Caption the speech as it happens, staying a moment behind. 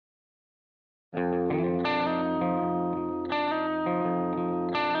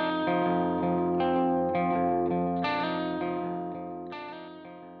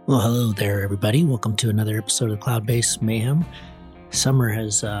Well, hello there, everybody. Welcome to another episode of Cloud-Based Mayhem. Summer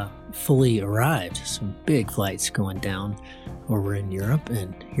has fully arrived. Some big flights going down over in Europe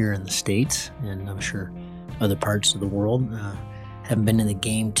and here in the States, and I'm sure other parts of the world. Haven't been in the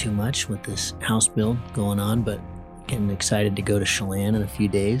game too much with this house build going on, but getting excited to go to Chelan in a few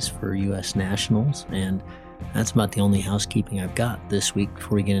days for U.S. Nationals, and that's about the only housekeeping I've got this week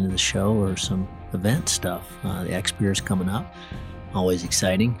before we get into the show or some event stuff. The X-Beer is coming up. Always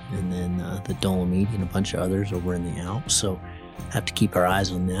exciting. And then the Dolomite and a bunch of others over in the Alps. So have to keep our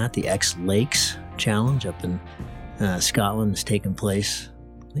eyes on that. The X Lakes Challenge up in Scotland is taking place.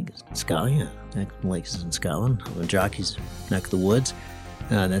 I think it's Scotland. Yeah, X Lakes is in Scotland. Jockey's neck of the woods.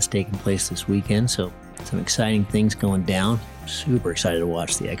 That's taking place this weekend. So some exciting things going down. Super excited to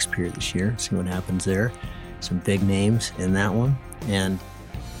watch the X-Beer this year. See what happens there. Some big names in that one. And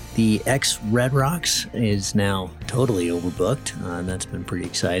the X Red Rocks is now totally overbooked. That's been pretty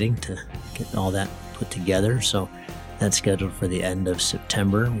exciting to get all that put together. So that's scheduled for the end of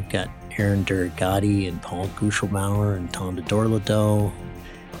September. We've got Aaron Durigati and Paul Guschelbauer and Tom de Dorlado,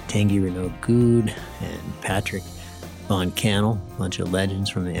 Tanguy Renaud Good, and Patrick Von Cannell, a bunch of legends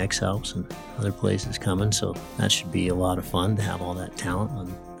from the X Alps and other places coming. So that should be a lot of fun to have all that talent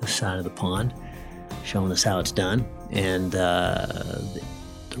on the side of the pond, showing us how it's done. And the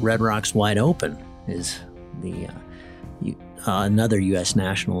Red Rocks Wide Open is the another U.S.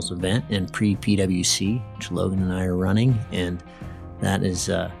 Nationals event and pre-PWC, which Logan and I are running, and that is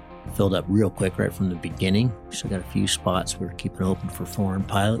filled up real quick right from the beginning. Still got a few spots we're keeping open for foreign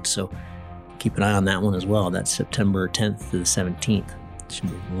pilots, so keep an eye on that one as well. That's September 10th to the 17th. It should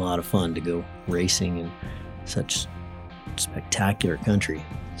be a lot of fun to go racing in such spectacular country.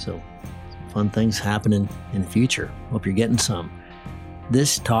 So fun things happening in the future. Hope you're getting some.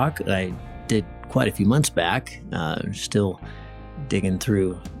 This talk I did quite a few months back, still digging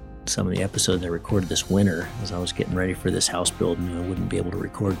through some of the episodes I recorded this winter as I was getting ready for this house build, and I wouldn't be able to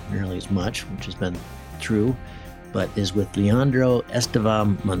record nearly as much, which has been true, but is with Leandro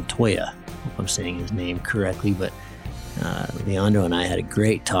Estevam Montoya. Hope I'm saying his name correctly, but Leandro and I had a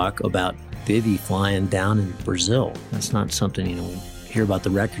great talk about bivy flying down in Brazil. That's not something, we hear about the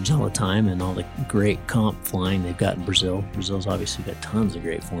records all the time and all the great comp flying they've got in Brazil. Brazil's obviously got tons of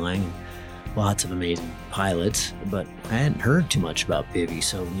great flying and lots of amazing pilots, but I hadn't heard too much about bivy,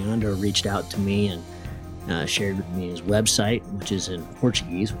 so Leandro reached out to me and shared with me his website, which is in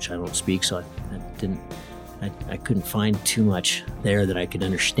Portuguese, which I don't speak, so I couldn't find too much there that I could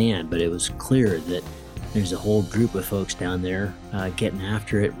understand, but it was clear that there's a whole group of folks down there getting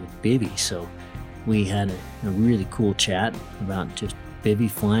after it with bivy. So we had a really cool chat about just bivy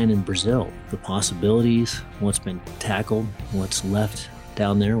flying in Brazil, the possibilities, what's been tackled, what's left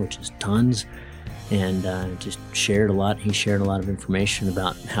down there, which is tons, and just shared a lot. He shared a lot of information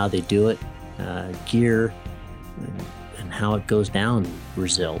about how they do it, gear, and how it goes down in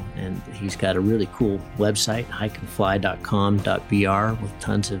Brazil. And he's got a really cool website, highcanfly.com.br, with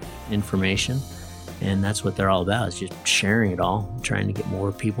tons of information. And that's what they're all about, is just sharing it all, trying to get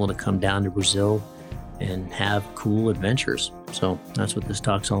more people to come down to Brazil and have cool adventures. So that's what this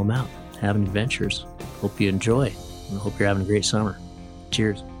talk's all about, having adventures. Hope you enjoy, and hope you're having a great summer.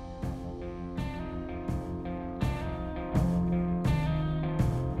 Cheers.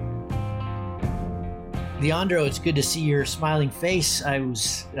 Leandro, it's good to see your smiling face. I'm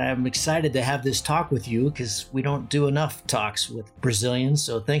excited to have this talk with you because we don't do enough talks with Brazilians.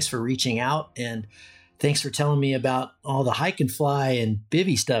 So thanks for reaching out, and thanks for telling me about all the hike and fly and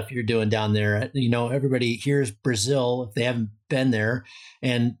bivy stuff you're doing down there. Everybody hears Brazil, if they haven't been there,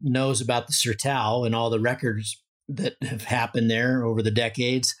 and knows about the Sertão and all the records that have happened there over the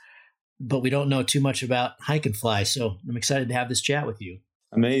decades, but we don't know too much about hike and fly. So I'm excited to have this chat with you.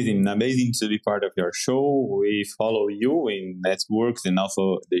 Amazing to be part of your show. We follow you in networks and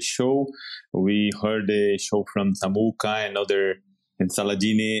also the show. We heard the show from Samuca and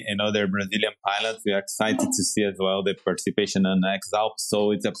Saladini and other Brazilian pilots. We are excited to see as well the participation on X Alps.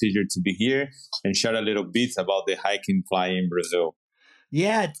 So it's a pleasure to be here and share a little bit about the hike and fly in Brazil.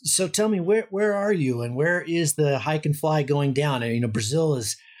 Yeah. So tell me, where are you and where is the hike and fly going down? Brazil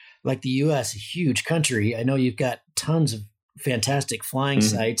is, like the U.S., a huge country. I know you've got tons of fantastic flying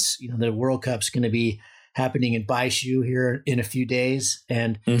sites. The World Cup's going to be happening in Baixo here in a few days,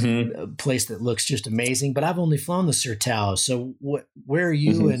 and a place that looks just amazing. But I've only flown the Sertão. So where are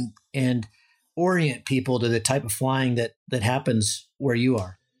you, and orient people to the type of flying that happens where you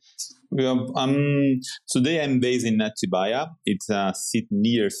are? Today I'm based in Atibaia. It's a city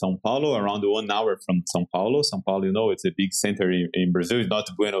near São Paulo, around 1 hour from São Paulo. São Paulo, it's a big center in Brazil. It's not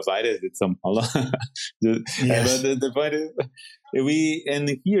Buenos Aires, it's São Paulo. Yes. But the point is,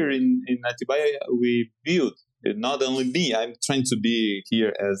 here in Atibaia, we build, not only me, I'm trying to be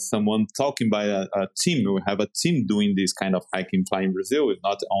here as someone talking by a team. We have a team doing this kind of hiking fly in Brazil. It's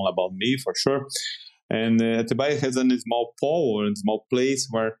not only about me, for sure. And Atibaia has a small pole or a small place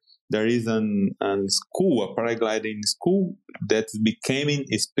where there is a school, a paragliding school that became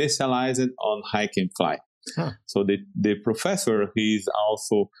specialized on hike and fly. Huh. So the professor, he's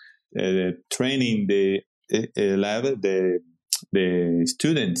also training the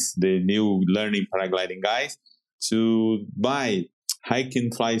students, the new learning paragliding guys, to buy hike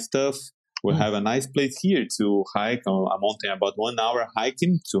and fly stuff. We have a nice place here to hike a mountain, about 1 hour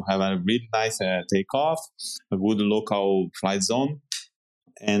hiking, to have a really nice takeoff, a good local flight zone.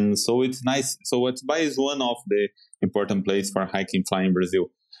 And so it's nice. So Atibaia is one of the important places for hiking fly in Brazil.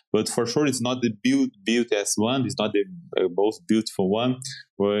 But for sure, it's not the beautiest one. It's not the most beautiful one.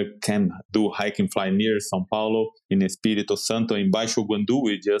 We can do hiking fly near São Paulo, in Espírito Santo, in Baixo Guandu.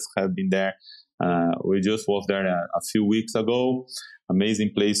 We just have been there. We just was there a few weeks ago.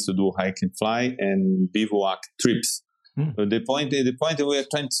 Amazing place to do hike and fly and bivouac trips. The point we are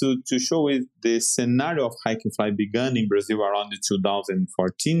trying to show is the scenario of hike and fly began in Brazil around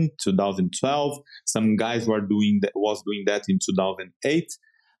 2014, 2012. Some guys was doing that in 2008.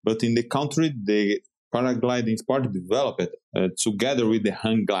 But in the country, the paragliding sport developed together with the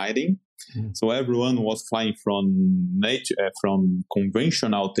hang gliding. So everyone was flying from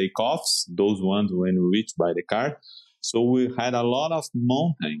conventional takeoffs, those ones when reached by the car. So we had a lot of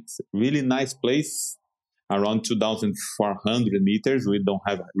mountains, really nice place, around 2,400 meters. We don't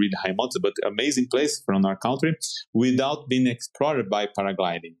have really high mountains, but amazing place from our country without being explored by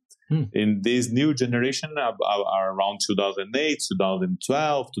paragliding. In this new generation, around 2008,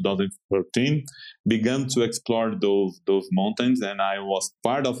 2012, 2013, began to explore those mountains, and I was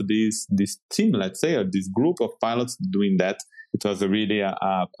part of this team, let's say, or this group of pilots doing that. It was really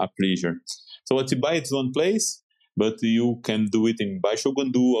a pleasure. So Atibaia is one place, but you can do it in Baixo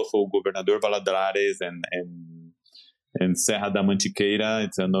Guandu, also Governador Valadares, and Serra da Mantiqueira.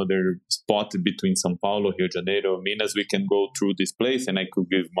 It's another spot between São Paulo, Rio de Janeiro, Minas. We can go through this place, and I could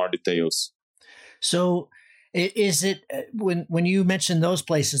give more details. So is it, when you mention those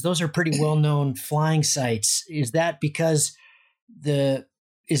places, those are pretty well-known flying sites. Is that because I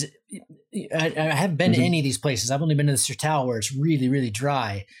haven't been to any of these places. I've only been to the Sertão, where it's really, really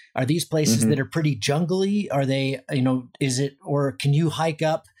dry. Are these places that are pretty jungly? Are they, or can you hike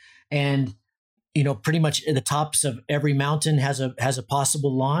up and pretty much at the tops of every mountain has a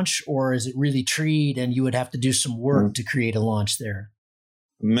possible launch, or is it really treed and you would have to do some work to create a launch there?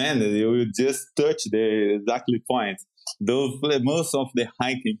 Man, you just touched the exactly point. Most of the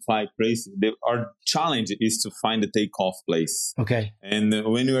hiking fly places, our challenge is to find a takeoff place. Okay. And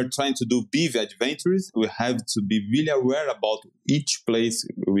when we are trying to do bivy adventures, we have to be really aware about each place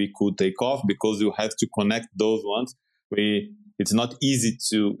we could take off, because you have to connect those ones. It's not easy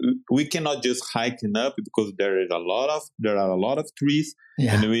we cannot just hiking up, because there are a lot of trees,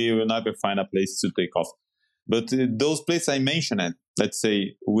 and we will never find a place to take off. But those places I mentioned, let's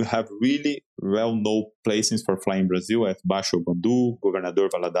say we have really well-known places for flying Brazil as Baixo Guandu, Governador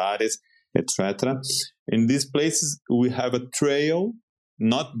Valadares, etc. In these places, we have a trail,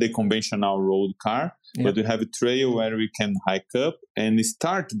 not the conventional road car, but we have a trail where we can hike up and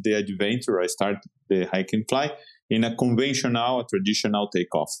start the adventure, or start the hike and fly in a traditional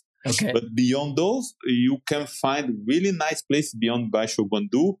takeoff. Okay. But beyond those, you can find really nice places beyond Baixo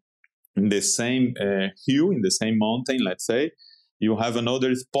Guandu, in the same hill, in the same mountain, let's say. You have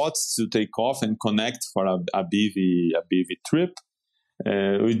another spots to take off and connect for a bivy trip.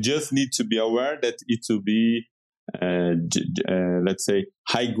 We just need to be aware that it will be, let's say,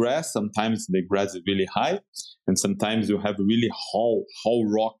 high grass. Sometimes the grass is really high, and sometimes you have really whole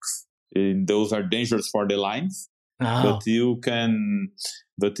rocks. And those are dangerous for the lines. Oh. But you can,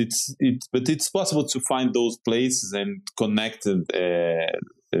 but it's possible to find those places and connect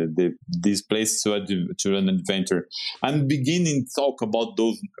these places to an adventure. I'm beginning to talk about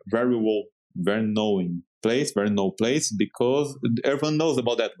those very known place, because everyone knows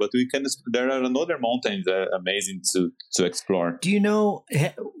about that. But there are another mountains amazing to explore. Do you know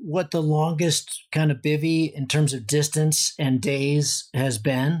what the longest kind of bivy in terms of distance and days has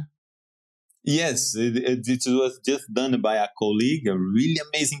been? Yes, it was just done by a colleague, a really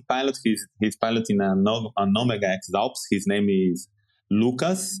amazing pilot. He's piloting an Omega X Alps. His name is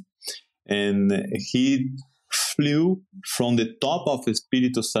Lucas, and he flew from the top of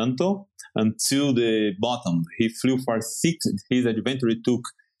Espírito Santo until the bottom. He flew for his adventure took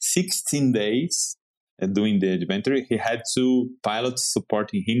 16 days doing the adventure. He had 2 pilots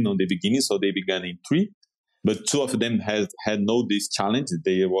supporting him on the beginning, so they began in 3. But 2 of them had no this challenge.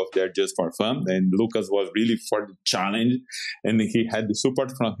 They was there just for fun, and Lucas was really for the challenge, and he had the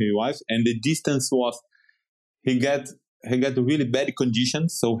support from his wife. And the distance was he got really bad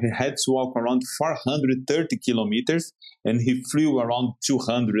conditions, so he had to walk around 430 kilometers, and he flew around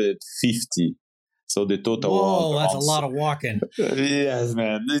 250. So the total was that's a lot of walking. Yes,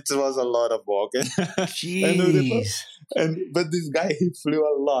 man, it was a lot of walking. Jeez. But this guy, he flew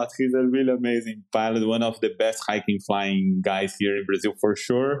a lot. He's a really amazing pilot, one of the best hiking flying guys here in Brazil for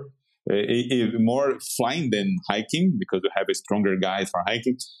sure. More flying than hiking because we have a stronger guys for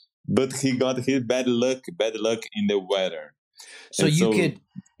hiking. But he got his bad luck in the weather. So could,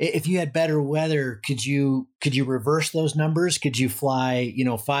 if you had better weather, could you reverse those numbers? Could you fly,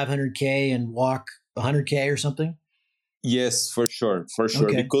 500K and walk 100K or something? Yes, for sure.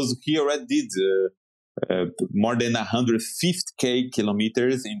 Okay. Because he already did more than 150K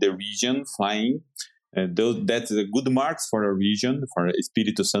kilometers in the region flying. That's a good marks for a region, for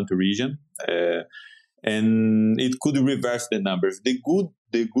Espírito Santo region. And it could reverse the numbers. The good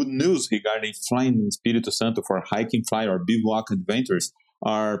news regarding flying in Espírito Santo for hiking, fly, or bivouac adventures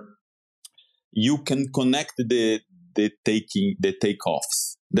are you can connect the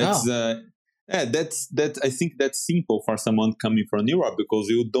takeoffs. That's I think that's simple for someone coming from Europe because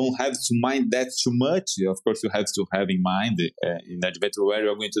you don't have to mind that too much. Of course, you have to have in mind in adventure where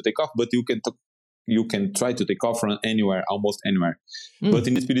you're going to take off, but you can try to take off from anywhere, almost anywhere. But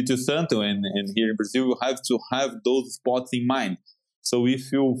in Espírito Santo and here in Brazil, you have to have those spots in mind. So if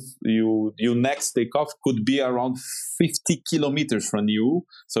your next takeoff could be around 50 kilometers from you,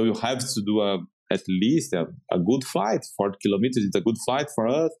 so you have to do at least a good flight. 40 kilometers is a good flight for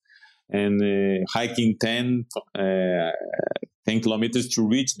us. And hiking 10 kilometers to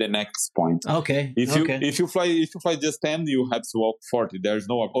reach the next point. Okay. If you fly just 10, you have to walk 40. There's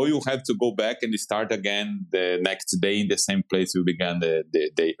no, or you have to go back and start again the next day in the same place you began the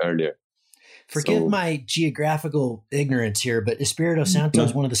day earlier. Forgive my geographical ignorance here, but Espírito Santo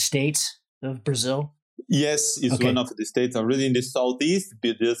is one of the states of Brazil? Yes, it's one of the states already in the southeast,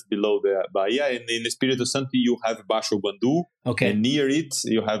 just below the Bahia. And in Espírito Santo, you have Baixo Guandu. Okay. And near it,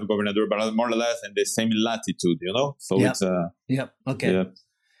 you have Governador Barroso, more or less in the same latitude, So it's... Yep. Okay. Yeah.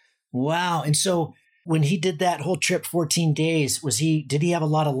 Wow. And so when he did that whole trip, 14 days, did he have a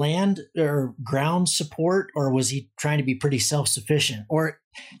lot of land or ground support, or was he trying to be pretty self-sufficient? Or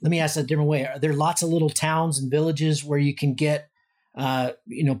let me ask that a different way. Are there lots of little towns and villages where you can get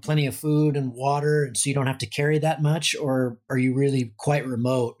plenty of food and water, and so you don't have to carry that much, or are you really quite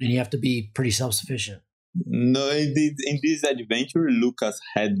remote and you have to be pretty self-sufficient? No, in this adventure, Lucas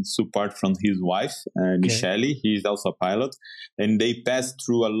had support from his wife, Michele. He is also a pilot, and they passed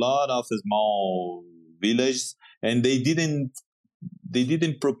through a lot of small villages, and they didn't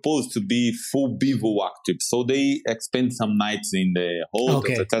propose to be full bivouac trip, so they spent some nights in the hole.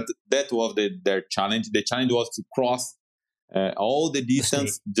 Okay. That was their challenge. The challenge was to cross all the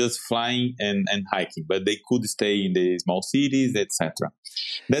distance just flying and hiking, but they could stay in the small cities, etc.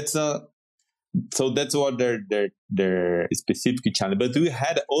 So that's what their specific challenge. But we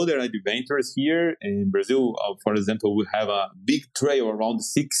had other adventures here in Brazil. For example, we have a big trail around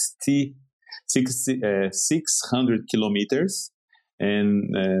 600 kilometers,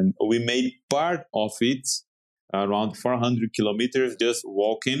 and we made part of it around 400 kilometers just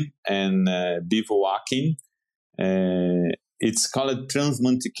walking and bivouacking. It's called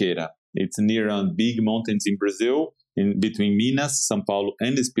Transmantiqueira. It's near big mountains in Brazil, in between Minas, São Paulo,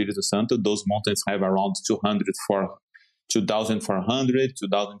 and Espírito Santo. Those mountains have around 2,400,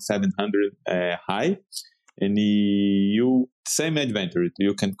 2,700 high. And same adventure.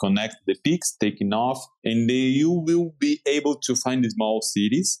 You can connect the peaks, taking off, and you will be able to find small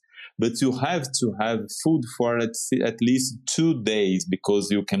cities. But you have to have food for at least 2 days, because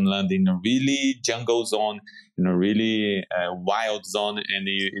you can land in a really jungle zone, in a really wild zone, and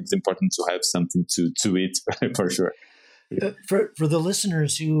it's important to have something to eat for sure. For the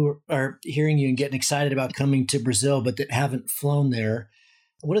listeners who are hearing you and getting excited about coming to Brazil but that haven't flown there,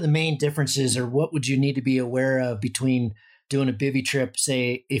 what are the main differences, or what would you need to be aware of between doing a bivvy trip,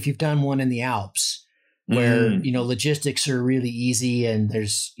 say, if you've done one in the Alps, where, logistics are really easy, and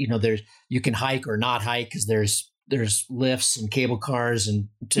there's you can hike or not hike because there's lifts and cable cars and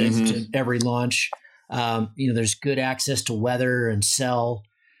to every launch. There's good access to weather and cell.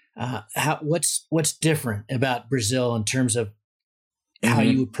 What's different about Brazil in terms of how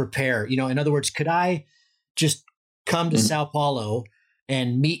you would prepare? In other words, could I just come to Sao Paulo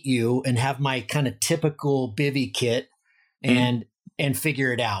and meet you and have my kind of typical bivy kit and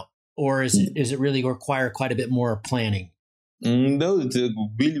figure it out? Or is it really require quite a bit more planning? No, it's a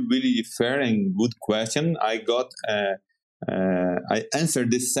really, really fair and good question. I answered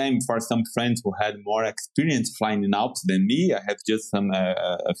the same for some friends who had more experience flying in Alps than me. I have just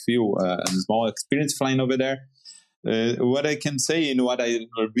a few small experience flying over there. What I can say and what I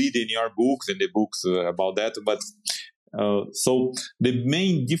read in your books and the books about that, but so the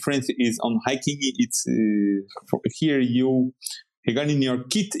main difference is on hiking. It's here regarding your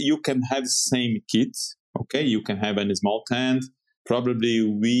kit, you can have same kit. Okay, you can have a small tent. Probably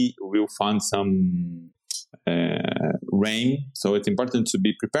we will find some rain, so it's important to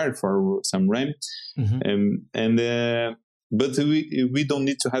be prepared for some rain. But we don't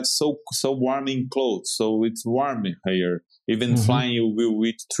need to have so warming clothes. So it's warm here. Even flying, you will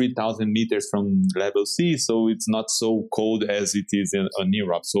reach 3,000 meters from level sea, so it's not so cold as it is in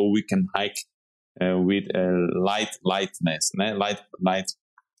Europe. So we can hike with lightness, light,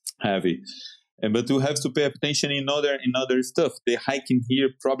 heavy. But you have to pay attention in other stuff. The hiking here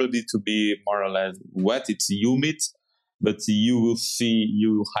probably to be more or less wet. It's humid, but you will see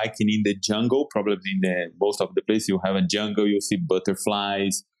you hiking in the jungle. Probably in most of the place you have a jungle. You see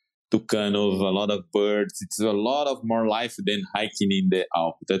butterflies, tucanos, a lot of birds. It's a lot of more life than hiking in the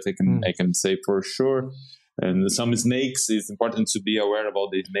Alps. That I can say for sure. And some snakes. It's important to be aware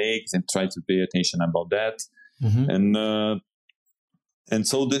about the snakes and try to pay attention about that. And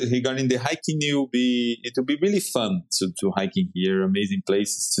so regarding the hiking, it will be really fun to hiking here. Amazing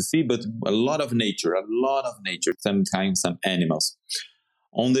places to see, but a lot of nature, sometimes some animals.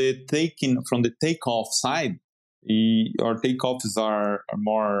 From the takeoff side, our takeoffs are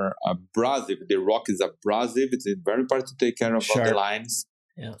more abrasive. The rock is abrasive. It's very important to take care of all the lines.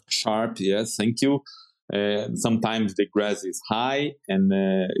 Yeah. Sharp, yes, thank you. Sometimes the grass is high, and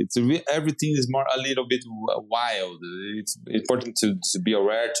everything is a little bit wild. It's important to be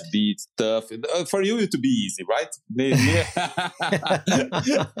aware, to be tough. For you to be easy, right?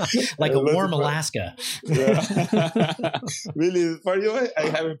 Like a warm Alaska. Really, for you, I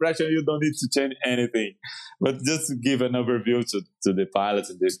have impression you don't need to change anything, but just to give an overview to the pilots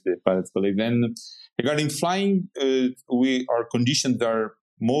and the pilots colleagues. And regarding flying, our conditions are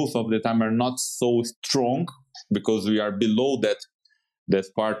most of the time are not so strong because we are below that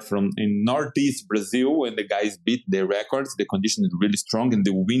part from in northeast Brazil, when the guys beat their records. The condition is really strong and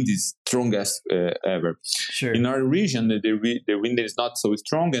the wind is strongest ever. Sure. In our region, the wind is not so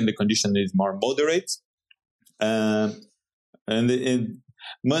strong and the condition is more moderate. And when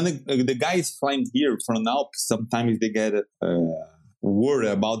the guys flying here from Alps, sometimes they get worried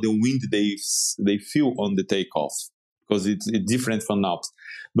about the wind they feel on the takeoff, because it's different from Alps.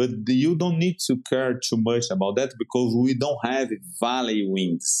 But you don't need to care too much about that because we don't have valley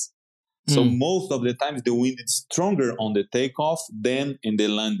winds. So most of the times the wind is stronger on the takeoff than in the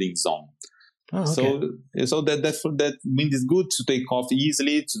landing zone. Oh, okay. So that wind is good to take off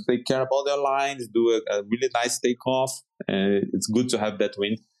easily, to take care about the lines, do a really nice takeoff. It's good to have that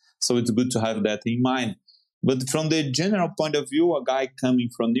wind. So it's good to have that in mind. But from the general point of view, a guy coming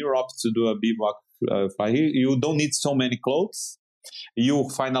from Europe to do a bivouac flight, you don't need so many clothes. You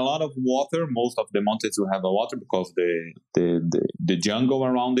find a lot of water. Most of the mountains will have a water because the jungle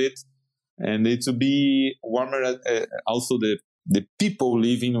around it, and it will be warmer. Also, the people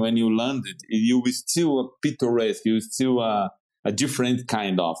living when you landed, you will still a picturesque. You still a different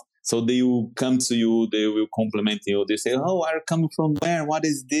kind of. So they will come to you. They will compliment you. They say, "Oh, are you coming from where? What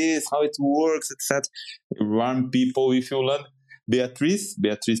is this? How it works?" Etc. Warm people. If you land, Beatriz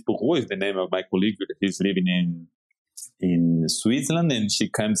Pourreau is the name of my colleague. He's living in Switzerland, and she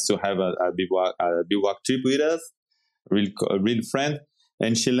comes to have a bivouac trip with us, a real friend.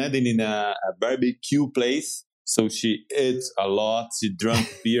 And she landed in a barbecue place. So she ate a lot. She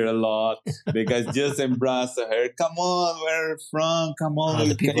drank beer a lot. The guys just embraced her. Come on, where are you from? Come on.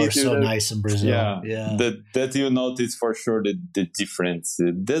 The people are so nice in Brazil. Yeah. That you notice for sure the difference.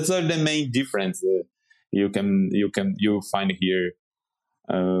 That's the main difference you find here.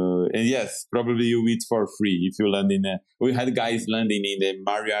 And yes, probably you eat for free if you land we had guys landing in the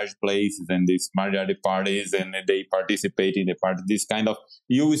mariage places and these mariage parties, and they participate in the party. This kind of,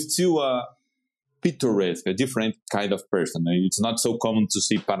 you still picturesque, a different kind of person. It's not so common to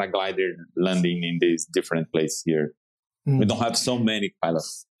see paraglider landing in these different places here. We don't have so many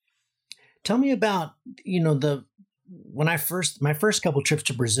pilots. Tell me about, my first couple trips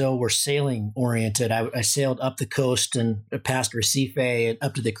to Brazil were sailing oriented. I sailed up the coast and past Recife and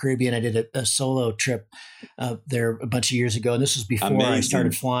up to the Caribbean. I did a solo trip there a bunch of years ago, and this was before I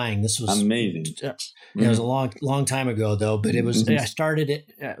started flying. This was amazing. It was a long time ago though, but it was. I started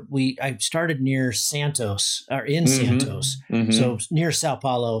it. I started near Santos or in Santos, so near Sao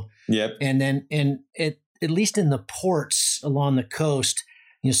Paulo. Yep. And then at least in the ports along the coast,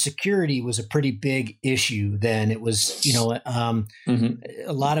 security was a pretty big issue then. It was, a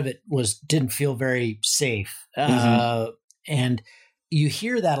lot of it didn't feel very safe. And you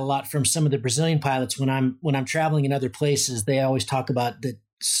hear that a lot from some of the Brazilian pilots when I'm traveling in other places. They always talk about that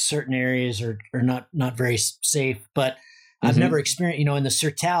certain areas are not very safe, but I've never experienced, in the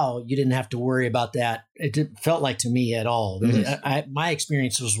Sertão, you didn't have to worry about that. It didn't felt like to me at all. My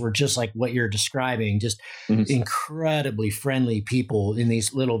experiences were just like what you're describing, just incredibly friendly people in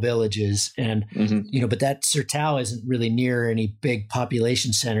these little villages. And, but that Sertão isn't really near any big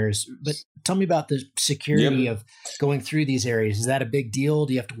population centers. But tell me about the security of going through these areas. Is that a big deal?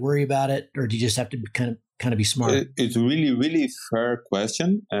 Do you have to worry about it? Or do you just have to kind of be smart? It's a really, really fair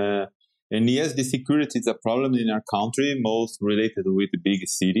question. And yes, the security is a problem in our country, most related with the big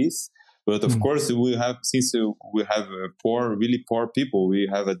cities. But of course, since we have really poor people, we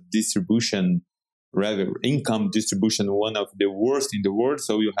have a income distribution, one of the worst in the world.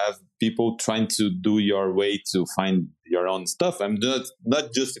 So you have people trying to do your way to find your own stuff. I'm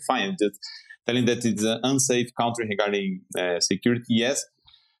not justifying, just telling that it's an unsafe country regarding security. Yes,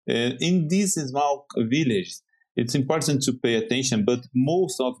 in these small villages, it's important to pay attention, but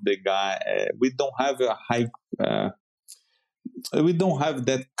most of the we don't have we don't have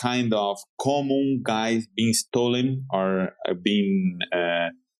that kind of common guys being stolen or being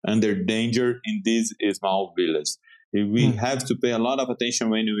under danger in these small villages. We have to pay a lot of attention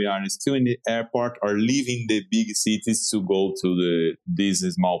when we are still in the airport or leaving the big cities to go to this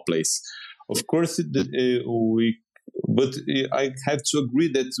small place. Of course, but I have to agree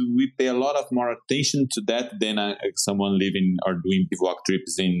that we pay a lot of more attention to that than someone living or doing bivouac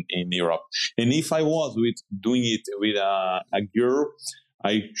trips in Europe. And if I was doing it with a girl,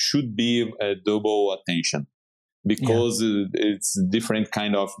 I should be double attention because it's different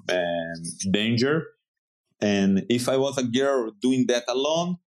kind of danger. And if I was a girl doing that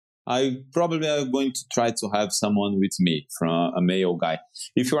alone, I probably am going to try to have someone with me, from a male guy.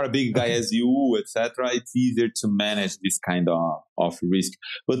 If you are a big guy as you, etc., it's easier to manage this kind of risk.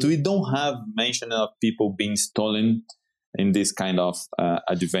 But we don't have mention of people being stolen in this kind of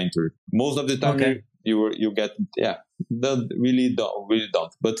adventure. Most of the time, you get really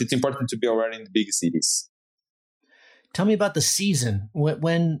don't. But it's important to be aware in the big cities. Tell me about the season.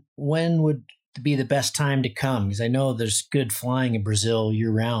 When would be the best time to come? Because I know there's good flying in Brazil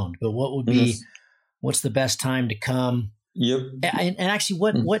year round, but what would be, what's the best time to come? Yep. And actually,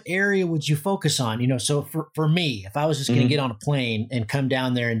 what area would you focus on? So for me, if I was just going to get on a plane and come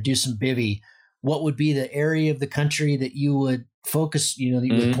down there and do some bivvy, what would be the area of the country that you would focus, that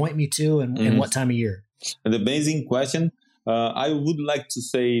you would point me to, and what time of year? An amazing question. I would like to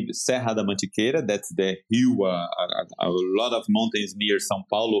say Serra da Mantiqueira. That's the hill, a lot of mountains near São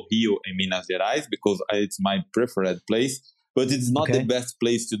Paulo, Rio, and Minas Gerais, because it's my preferred place. But it's not the best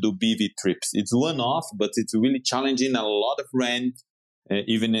place to do BV trips. It's one-off, but it's really challenging, a lot of rent,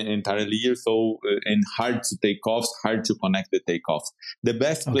 even entirely year. So, and hard to take offs, hard to connect the takeoffs. The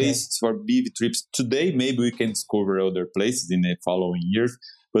best place for BV trips today, maybe we can discover other places in the following years,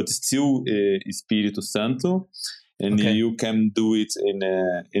 but still Espírito Santo. And you can do it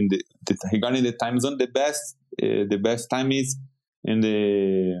regarding the time zone. The best time is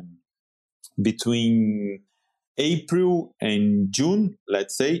between April and June.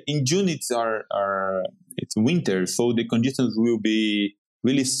 Let's say in June it's it's winter, so the conditions will be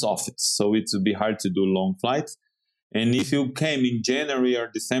really soft. So it will be hard to do long flights. And if you came in January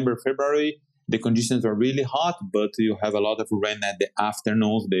or December, February, the conditions are really hot, but you have a lot of rain at the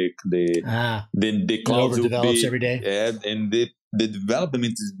afternoons. The clouds will be every day. Yeah, and the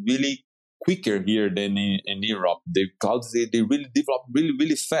development is really quicker here than in Europe. The clouds they really develop really,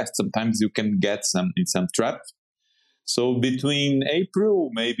 really fast. Sometimes you can get in some traps. So between April,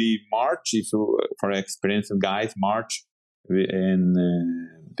 maybe March, if you, for experienced guys, March and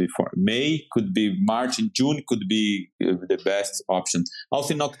before May could be March, and June could be the best option.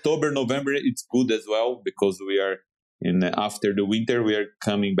 Also in October, November, it's good as well, because we are after the winter, we are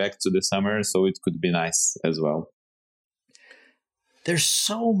coming back to the summer, so it could be nice as well. There's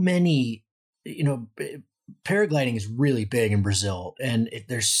so many, paragliding is really big in Brazil, and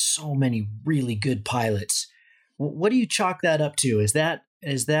there's so many really good pilots. What do you chalk that up to? Is that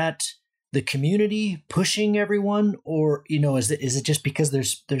the community pushing everyone, or is it just because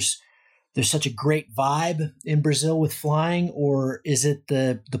there's such a great vibe in Brazil with flying, or is it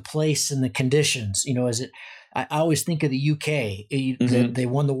the place and the conditions? Is it? I always think of the UK. They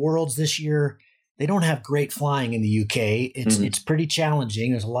won the Worlds this year. They don't have great flying in the UK. It's pretty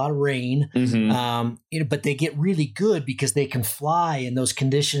challenging. There's a lot of rain, but they get really good because they can fly in those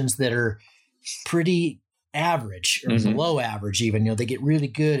conditions that are pretty average or below average even. They get really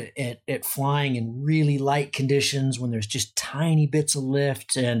good at flying in really light conditions when there's just tiny bits of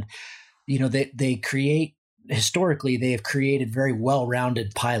lift, and they create, historically they have created very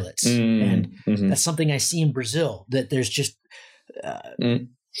well-rounded pilots, and that's something I see in Brazil, that there's just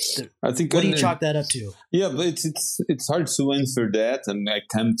I think. What do you chalk that up to? Yeah, but it's hard to answer that. And I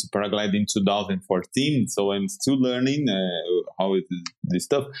came to paragliding in 2014, so I'm still learning how it is, this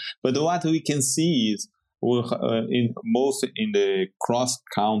stuff. But what we can see is, in the cross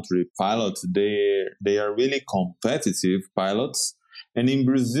country pilots, they are really competitive pilots. And in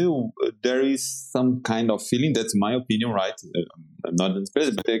Brazil, there is some kind of feeling. That's my opinion, right? I'm not an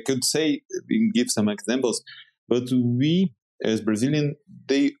expert, but I could say, give some examples. But we, as Brazilian,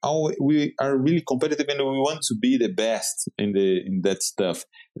 we are really competitive, and we want to be the best in that stuff.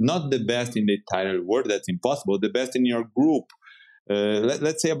 Not the best in the entire world. That's impossible. The best in your group.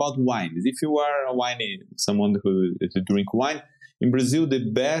 Let's say about wine. If you are a someone who drink wine, in Brazil,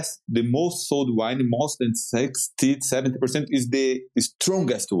 the most sold wine, more than 60-70%, is the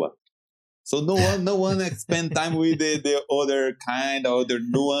strongest one. So no one spend time with the other kind or other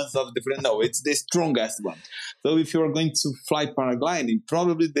nuance of the friend. No, it's the strongest one. So if you are going to fly paragliding,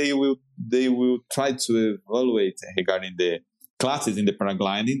 probably they will try to evaluate regarding the classes in the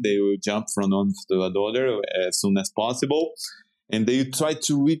paragliding. They will jump from one to another as soon as possible, and they try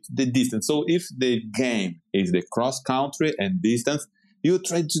to reach the distance. So if the game is the cross country and distance, you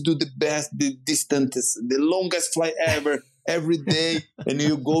try to do the best, the distance, the longest flight ever every day, and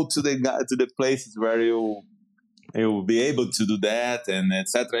you go to the places where you will be able to do that, and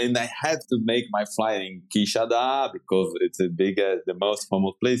etc. And I had to make my flight in Quixadá because it's the most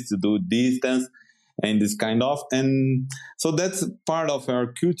famous place to do distance and this kind of. And so that's part of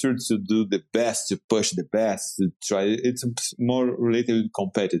our culture, to do the best, to push the best, to try. It's more relatively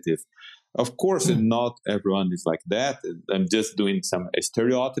competitive. Of course, not everyone is like that. I'm just doing some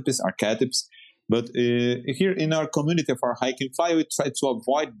stereotypes, archetypes. But here in our community of our hike and fly, we try to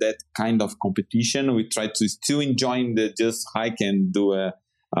avoid that kind of competition. We try to still enjoy the just hike and do a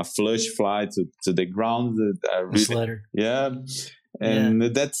flush fly to the ground. Yeah. And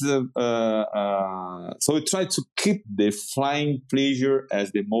that's so we try to keep the flying pleasure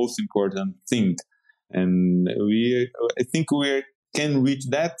as the most important thing. And I think we can reach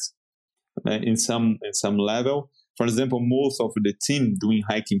that in some level. For example, most of the team doing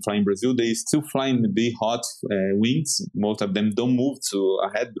hiking flying in Brazil, they still fly in the big hot winds. Most of them don't move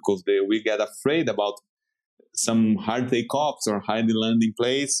ahead because we get afraid about some hard takeoffs or hard landing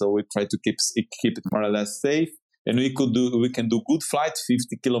place. So we try to keep it more or less safe. And we can do good flight,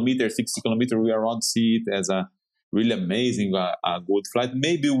 50 kilometers, 60 kilometers. We around see it as a really amazing, good flight.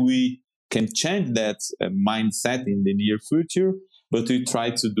 Maybe we can change that mindset in the near future, but we try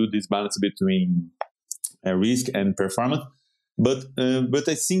to do this balance between risk and performance. But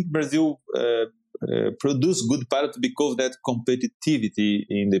I think Brazil produce good pilots because that competitivity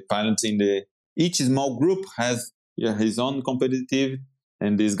in the pilots, each small group has his own competitive,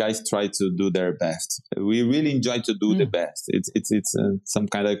 and these guys try to do their best. We really enjoy to do the best. It's some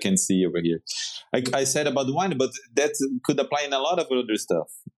kind I can see over here. I said about wine, but that could apply in a lot of other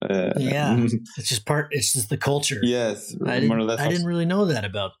stuff. It's just the culture. Yes, I didn't really know that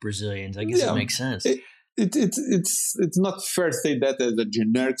about Brazilians. I guess it makes sense. It's not fair to say that as a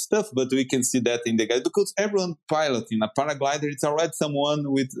generic stuff, but we can see that in the guys, because everyone piloting a paraglider, it's already someone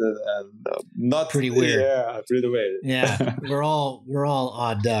with not pretty weird. Yeah, pretty weird. Yeah, we're all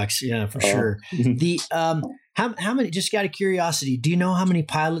odd ducks. Yeah, for sure. The how many? Just out of curiosity, do you know how many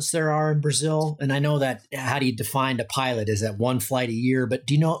pilots there are in Brazil? And I know that how do you define a pilot? Is that one flight a year? But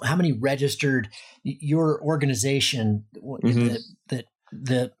do you know how many registered your organization what's that?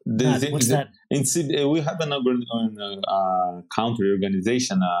 We have an country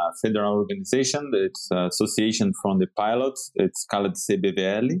organization, a federal organization. It's an association from the pilots. It's called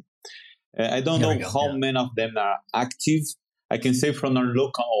CBVL. I don't know how many of them are active. I can say from our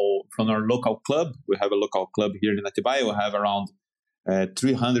local club. We have a local club here in Atibaia. We have around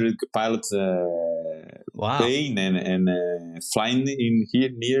 300 pilots playing and flying in here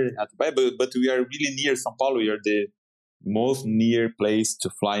near Atibaia. But we are really near São Paulo. We are the most near place to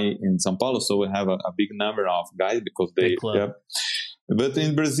fly in São Paulo, so we have a big number of guys because But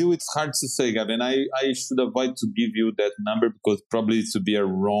in Brazil, it's hard to say, Gavin. I should avoid to give you that number because probably it would be a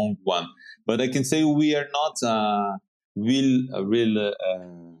wrong one. But I can say we are not a real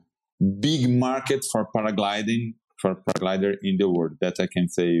big market for paraglider in the world. That I can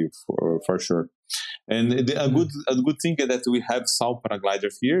say for sure. And a good thing is that we have South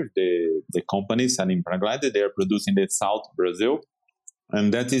paragliders here. The company selling paraglider, they are producing the South Brazil,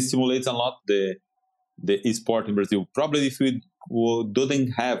 and that stimulates a lot the sport in Brazil. Probably if we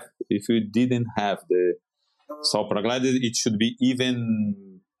didn't have the South paraglider, it should be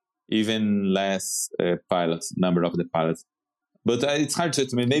even less pilots, number of the pilots. But it's hard to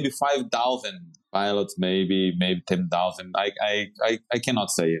estimate. Maybe 5,000 pilots, maybe 10,000. I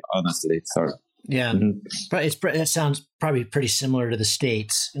cannot say honestly. Sorry. Yeah, it sounds probably pretty similar to the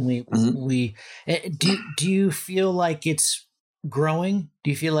States. And do you feel like it's growing? Do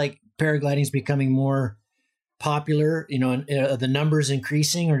you feel like paragliding is becoming more popular? And the numbers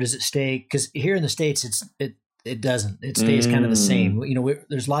increasing, or does it stay? Because here in the States, it doesn't. It stays kind of the same.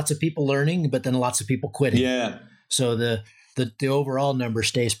 There's lots of people learning, but then lots of people quitting. Yeah. So the overall number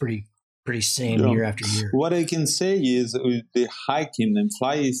stays pretty same year after year. What I can say is the hiking and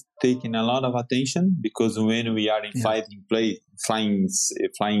fly is taking a lot of attention, because when we are in flying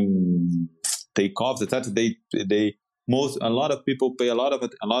takeoffs, etc., a lot of people pay a lot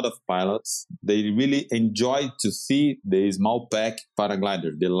of pilots. They really enjoy to see the small pack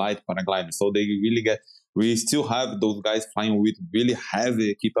paraglider, the light paraglider. So they really we still have those guys flying with really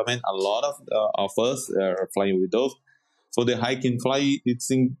heavy equipment. A lot of us are flying with those. So the hike and fly, it's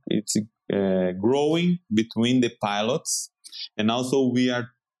growing between the pilots, and also we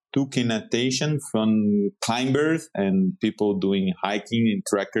are taking attention from climbers and people doing hiking and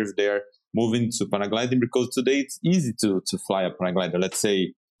trekkers. They're moving to paragliding because today it's easy to fly a paraglider. Let's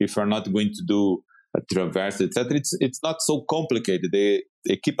say if you're not going to do a traverse, etc., it's not so complicated. The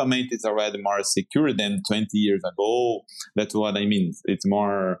equipment is already more secure than 20 years ago. That's what I mean. It's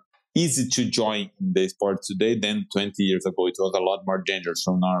more easy to join the sport today than 20 years ago. It was a lot more dangerous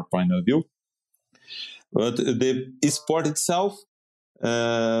from our point of view. But the sport itself,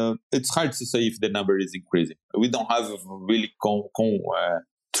 it's hard to say if the number is increasing. We don't have really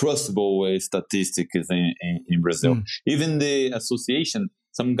trustable statistics in Brazil. Even the association,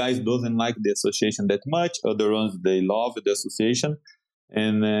 some guys doesn't like the association that much. Other ones, they love the association.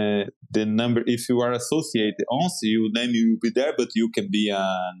 And the number, if you are associated, once then you will be there, but you can be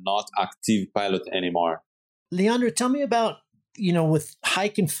a not active pilot anymore. Leandro, tell me about, with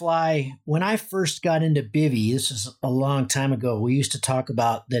hike and fly. When I first got into bivy, this was a long time ago, we used to talk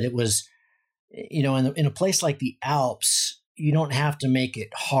about that it was, in a place like the Alps, you don't have to make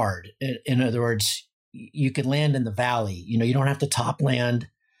it hard. In other words, you can land in the valley. You don't have to top land.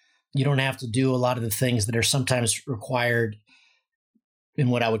 You don't have to do a lot of the things that are sometimes required in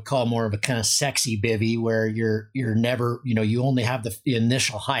what I would call more of a kind of sexy bivy, where you're never, you only have the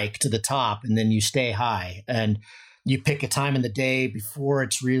initial hike to the top and then you stay high, and you pick a time in the day before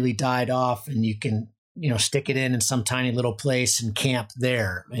it's really died off, and you can, stick it in some tiny little place and camp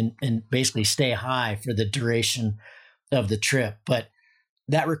there and basically stay high for the duration of the trip. But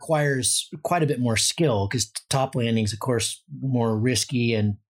that requires quite a bit more skill, because top landings, of course, more risky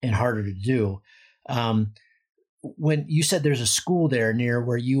and harder to do. When you said there's a school there near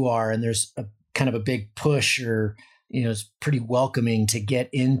where you are, and there's a kind of a big push, or it's pretty welcoming to get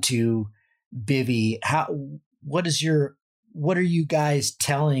into bivy. What are you guys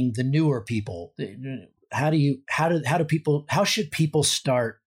telling the newer people? How should people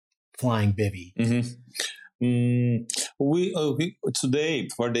start flying bivy? We today,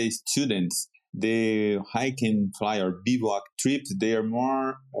 for the students, the hike and fly or bivouac trips, they are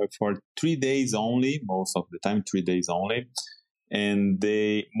more for 3 days only, most of the time 3 days only, and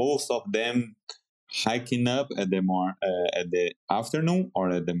most of them hiking up at the afternoon or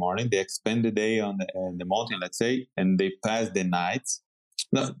at the morning. They spend the day on the mountain, let's say, and they pass the night.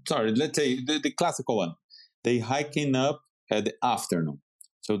 No, sorry, let's say the classical one. They hiking up at the afternoon,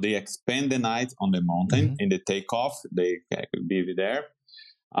 so they spend the night on the mountain. In the takeoff, they be there.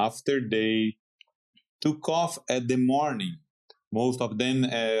 After they took off at the morning, most of them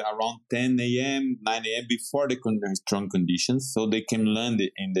around 10 a.m., 9 a.m., before the strong conditions, so they can land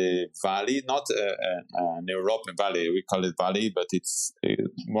in the valley, not an European valley, we call it valley, but it's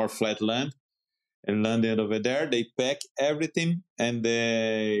more flat land, and landed over there. They pack everything, and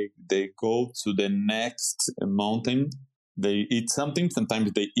they go to the next mountain. They eat something.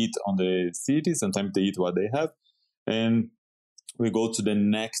 Sometimes they eat on the city, sometimes they eat what they have, and we go to the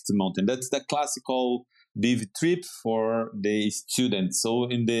next mountain. That's the classical bivy trip for the students. So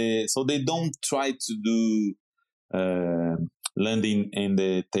they don't try to do landing and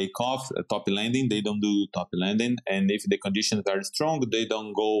the takeoff, top landing. They don't do top landing, and if the conditions are strong, they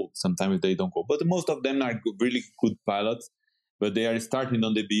don't go. Sometimes they don't go, but most of them are really good pilots. But they are starting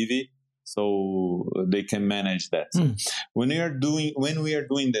on the BV, so they can manage that. When we are doing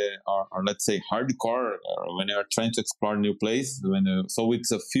the or let's say hardcore, or when we are trying to explore new place, so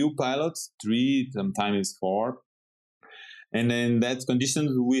it's a few pilots, 3, sometimes 4, and then that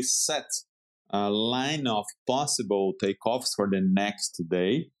conditions we set a line of possible takeoffs for the next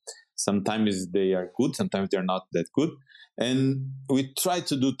day. Sometimes they are good, sometimes they're not that good, and we try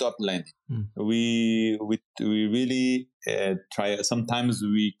to do top landing. We really try. Sometimes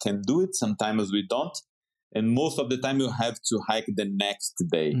we can do it, sometimes we don't, and most of the time you have to hike the next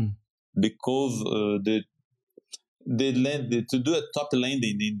day because to do a top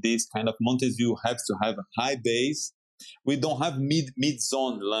landing in these kind of mountains, you have to have a high base. We don't have mid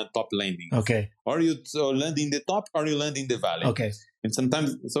zone top landing. Okay. Or you land in the top, or you land in the valley. Okay. And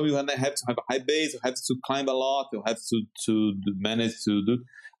sometimes, so you have to have a high base. You have to climb a lot. You have to manage to do.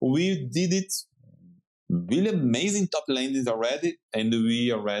 We did it really amazing top landings already, and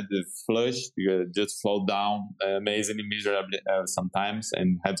we already flushed. You just fall down amazingly miserably sometimes,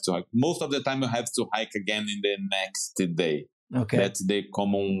 and have to hike. Most of the time, you have to hike again in the next day. Okay. That's the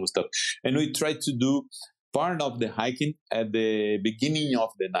common stuff. And we try to do part of the hiking at the beginning of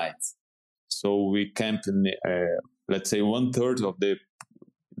the night. So we camp in, let's say 1/3 of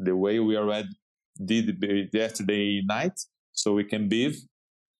the way we already did yesterday night. So we can be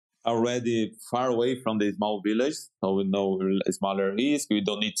already far away from the small village. So we know smaller risk. We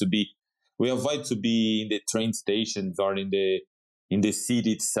don't need to be, we avoid to be in the train stations or in the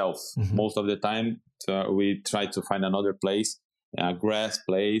city itself. Most of the time, we try to find another place, a grass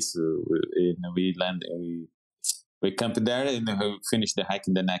place. We land, we camp there, and we finish the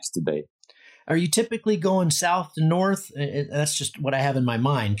hiking the next day. Are you typically going south to north? That's just what I have in my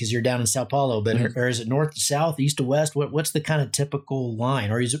mind because you're down in Sao Paulo. But or is it north to south, east to west? What's the kind of typical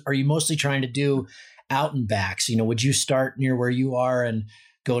line? Or are you mostly trying to do out and backs? Would you start near where you are and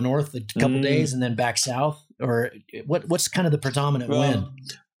go north a couple days and then back south? Or what's kind of the predominant wind?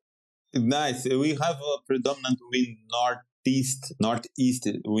 Nice. We have a predominant wind northeast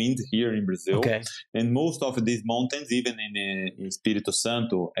wind here in Brazil. Okay. And most of these mountains, even in Espírito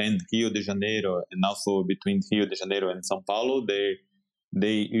Santo and Rio de Janeiro, and also between Rio de Janeiro and São Paulo,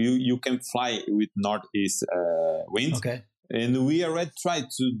 you can fly with northeast winds. Okay. And we already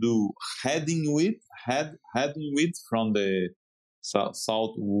tried to do heading wind from the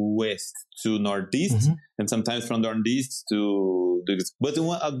southwest to northeast, and sometimes from northeast to the. But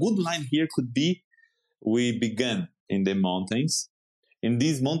a good line here could be, we began in the mountains. In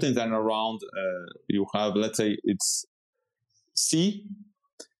these mountains and around, you have, let's say, it's sea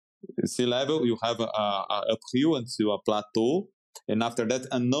level. You have a uphill until a plateau, and after that,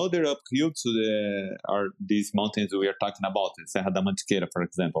 another uphill to these mountains we are talking about, Serra da Mantiqueira, for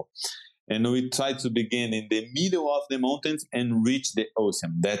example. And we try to begin in the middle of the mountains and reach the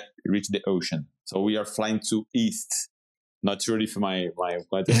ocean. So we are flying to east. Not sure if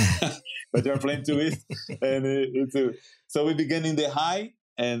but we are flying to east. And so we begin in the high,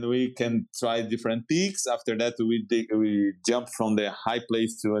 and we can try different peaks. After that, we jump from the high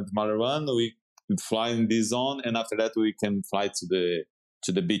place to a smaller one. We fly in this zone, and after that, we can fly to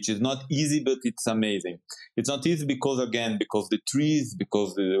the beach. It's not easy, but it's amazing. It's not easy because the trees,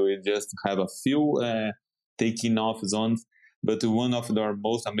 because we just have a few taking off zones. But one of our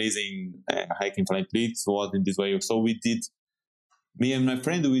most amazing hiking flying peaks was in this way. So me and my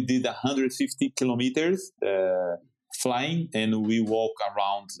friend, we did 150 kilometers flying, and we walk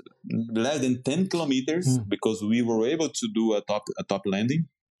around less than 10 kilometers because we were able to do a top landing.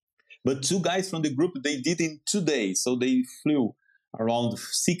 But 2 guys from the group, they did in 2 days. So they flew around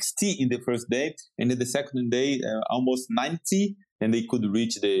 60 in the first day, and in the second day, almost 90, and they could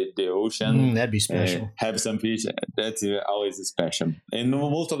reach the ocean. That'd be special. Have some fish. That's always special. And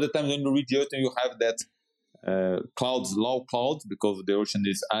most of the time when you reach the ocean, you have that low clouds, because the ocean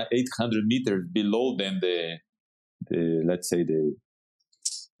is 800 meters below than the let's say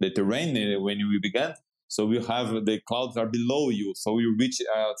the terrain when we began. So we have the clouds are below you. So you reach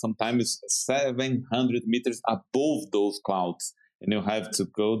sometimes 700 meters above those clouds, and you have to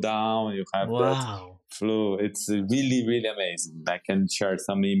go down. You have that flow. It's really, really amazing. I can share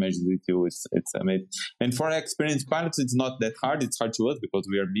some images with you. It's amazing. And for experienced pilots, it's not that hard. It's hard to us because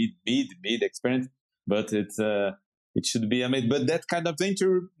we are mid experienced, but it should be amazing. But that kind of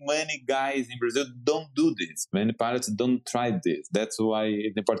venture, many guys in Brazil don't do this. Many pilots don't try this. That's why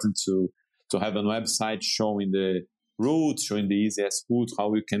it's important to have a website showing the routes, showing the easiest route, how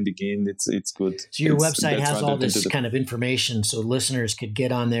we can begin. It's good. So your website has all this kind of information, so listeners could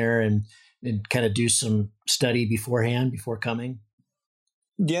get on there and kind of do some study beforehand before coming.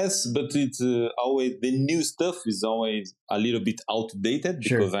 Yes, but it's always the new stuff is always a little bit outdated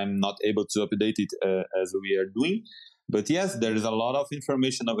because I'm not able to update it as we are doing. But yes, there is a lot of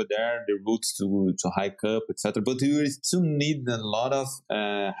information over there, the routes to hike up, etc. But we still need a lot of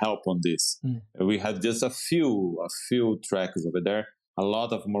help on this. We have just a few tracks over there. A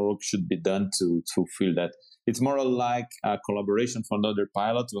lot of more work should be done to fulfill that. It's more like a collaboration from other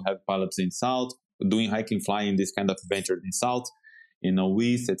pilots. We have pilots in South doing hiking, flying, this kind of adventure in South,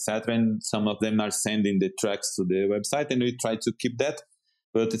 with, etc. And some of them are sending the tracks to the website, and we try to keep that.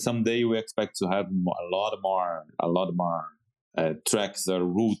 But someday we expect to have a lot more tracks or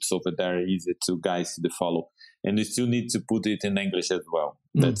routes over there, easy to guys to follow. And we still need to put it in English as well.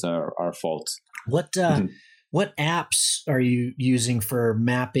 That's our fault. What apps are you using for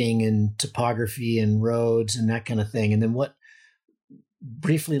mapping and topography and roads and that kind of thing? And then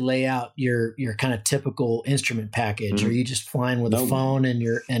briefly lay out your kind of typical instrument package. Are you just flying with a phone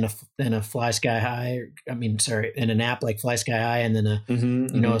and a Fly Sky High? And an app like Fly Sky High, and then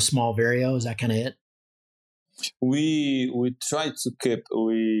a small Vario. Is that kind of it? We try to keep.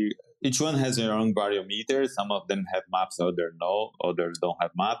 Each one has their own variometer. Some of them have maps, others no. Others don't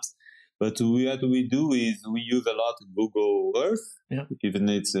have maps. But what we do is we use a lot of Google Earth. Yeah. Even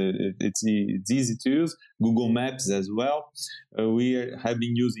it's easy to use. Google Maps as well. We have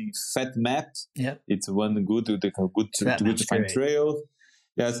been using FatMap. Yeah. It's one good to find trails.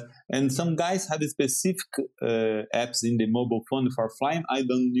 Yes. And some guys have specific apps in the mobile phone for flying. I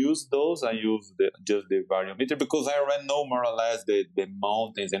don't use those. I use just the variometer because I already know more or less the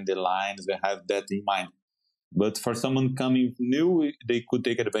mountains and the lines. I have that in mind. But for someone coming new, they could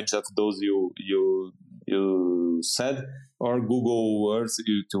take advantage of those you said, or Google Earth.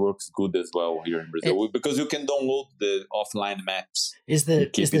 It works good as well here in Brazil because you can download the offline maps. Is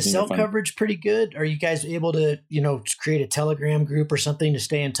the cell coverage pretty good? Are you guys able to create a Telegram group or something to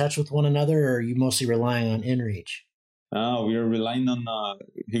stay in touch with one another, or are you mostly relying on InReach? We are relying on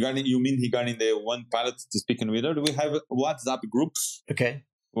regarding the one pilot to speaking with her. We have WhatsApp groups. Okay.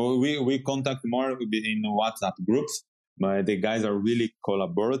 Well, we contact more in WhatsApp groups, but the guys are really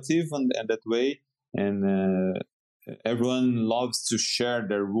collaborative and that way, and everyone loves to share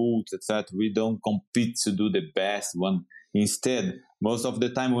their routes, etc. We don't compete to do the best one. Instead, most of the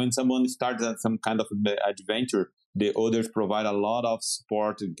time when someone starts some kind of adventure, the others provide a lot of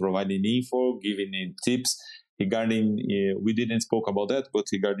support, providing info, giving tips regarding. We didn't spoke about that, but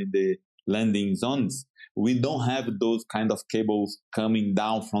regarding the landing zones. We don't have those kind of cables coming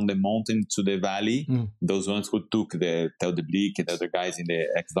down from the mountain to the valley. Those ones who took the Tel de Blic and other guys in the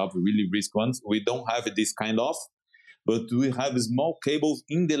XW, really risk ones. We don't have this kind of, but we have small cables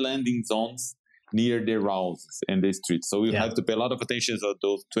in the landing zones near the routes and the streets. So we have to pay a lot of attention to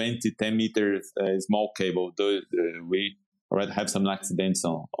those 10 meters small cable. We already have some accidents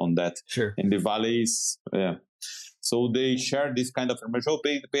on that. Sure. In the valleys, So they share this kind of information.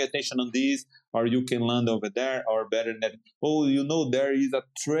 Pay attention on this, or you can land over there, or better than that. There is a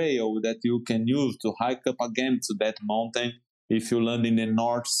trail that you can use to hike up again to that mountain. If you land in the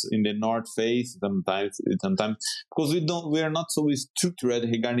north face, sometimes because we are not so structured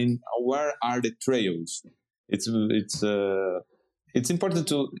regarding where are the trails. It's important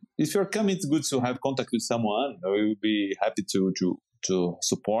to, if you're coming, it's good to have contact with someone. We will be happy to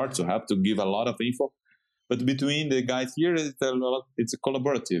support, to help, to give a lot of info. But between the guys here, it's a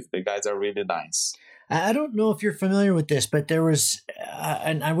collaborative. The guys are really nice. I don't know if you're familiar with this, but there was,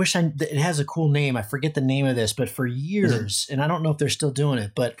 and I wish it has a cool name. I forget the name of this, but for years, and I don't know if they're still doing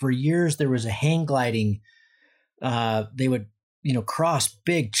it, but for years there was a hang gliding. They would, cross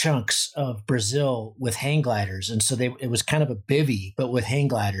big chunks of Brazil with hang gliders, and so it was kind of a bivvy, but with hang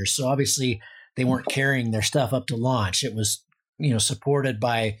gliders. So obviously they weren't carrying their stuff up to launch. It was, supported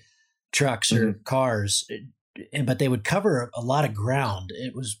by trucks or cars, but they would cover a lot of ground.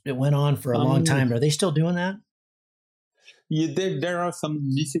 It went on for a long time. Are they still doing that? Yeah, there are some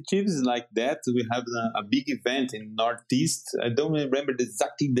initiatives like that. We have a big event in Northeast. I don't remember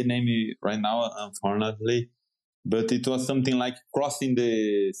exactly the name right now, unfortunately, but it was something like crossing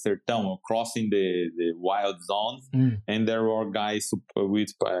the sertão, or crossing the wild zones. And there were guys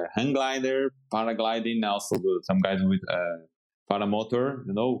with hang glider, paragliding, also some guys with paramotor,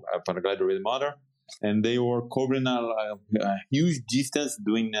 a paraglider with motor. And they were covering a huge distance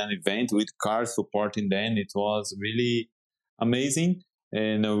doing an event with cars supporting them. It was really amazing.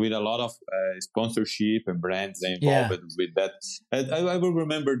 and with a lot of sponsorship and brands involved with that. I will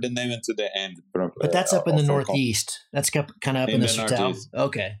remember the name until the end. But that's up in the Northeast. That's kind of up in the Sertão.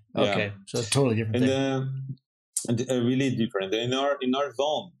 Okay. So totally different thing. And really different. In our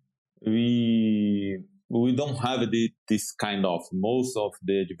zone, we don't have this kind of. Most of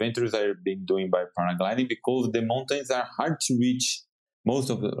the adventures are being done by paragliding because the mountains are hard to reach.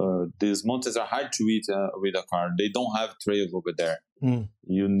 Most of these mountains are hard to reach with a car. They don't have trails over there.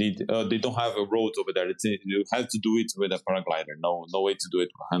 You need. They don't have a road over there. You have to do it with a paraglider. No way to do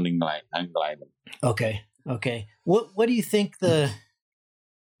it hang glider. Okay. What do you think the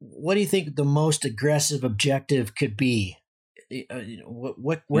most aggressive objective could be?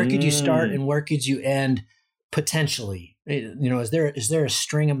 Where could you start and where could you end potentially? Is there a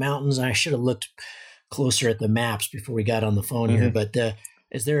string of mountains? I should have looked closer at the maps before we got on the phone here, but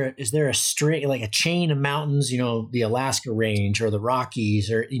is there a string, like a chain of mountains, the Alaska range or the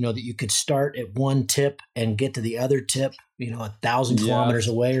Rockies, or that you could start at one tip and get to the other tip, 1,000 kilometers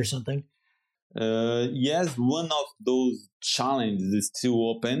away or something? Yes, one of those challenges is still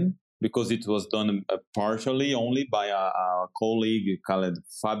open because it was done partially only by a colleague called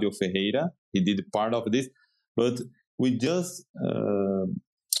Fabio Ferreira. He did part of this, but we just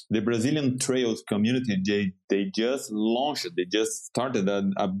the Brazilian trails community, they just started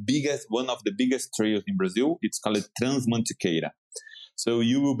one of the biggest trails in Brazil. It's called Transmantiqueira. So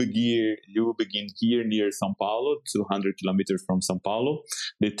you will begin here near São Paulo, 200 kilometers from São Paulo.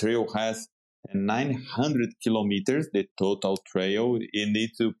 The trail has 900 kilometers, the total trail. You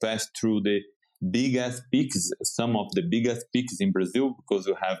need to pass through the biggest peaks, some of the biggest peaks in Brazil, because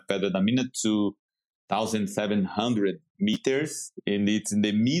you have Pedra da Mina, 2,700 meters, and it's in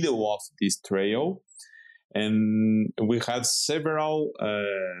the middle of this trail. And we have several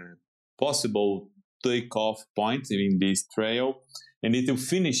possible takeoff points in this trail, and it will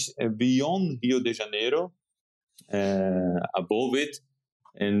finish beyond Rio de Janeiro, above it,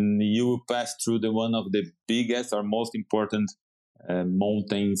 and you will pass through one of the biggest or most important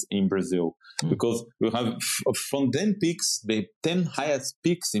mountains in Brazil. Because we have from 10 peaks, the 10 highest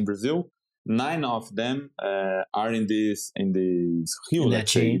peaks in Brazil, 9 of them are in this hill. In that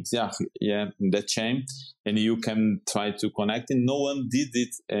chain? In that chain. And you can try to connect it. No one did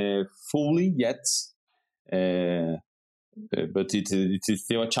it fully yet, but it is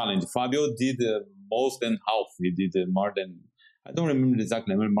still a challenge. Fabio did more than half. He did more than, I don't remember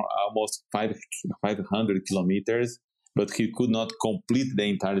exactly, almost 500 kilometers, but he could not complete the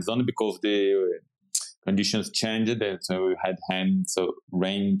entire zone because the conditions changed, so we had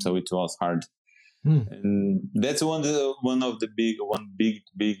rain, so it was hard. And that's one of the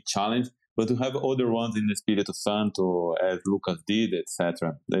big challenge. But to have other ones in the Espírito Santo, as Lucas did,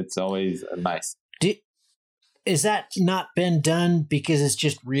 etc. That's always nice. Is that not been done because it's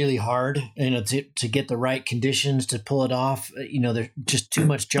just really hard, to get the right conditions to pull it off? There's just too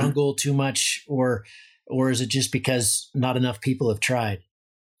much jungle, or is it just because not enough people have tried?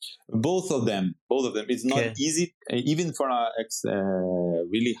 Both of them. It's not easy, even for a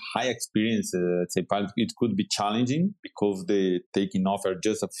really high experience pilot. It could be challenging because the taking off are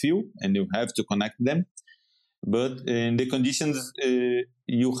just a few, and you have to connect them. But in the conditions,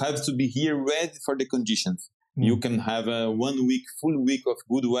 you have to be here ready for the conditions. You can have a full week of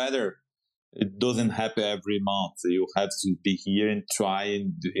good weather. It doesn't happen every month. You have to be here and try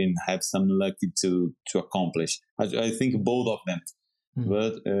and have some luck to accomplish. I think both of them.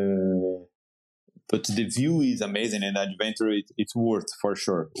 But the view is amazing, and adventure it's worth for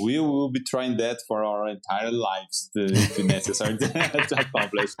sure. We will be trying that for our entire lives if necessary to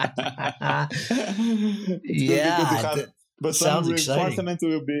accomplish. But some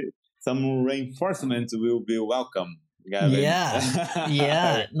reinforcement will be welcome. Gavin.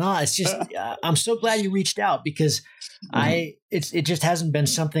 Yeah. No, it's just I'm so glad you reached out because it just hasn't been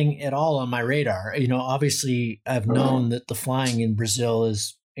something at all on my radar. Obviously I've known that the flying in Brazil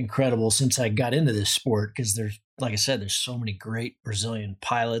is incredible since I got into this sport because there's, like I said, there's so many great Brazilian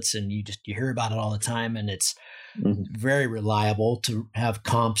pilots and you hear about it all the time, and it's very reliable to have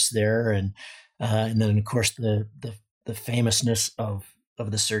comps there, and then of course the famousness of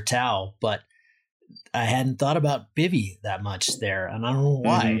the Sertão, but I hadn't thought about bivy that much there, and I don't know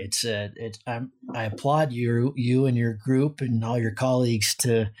why. I applaud you and your group and all your colleagues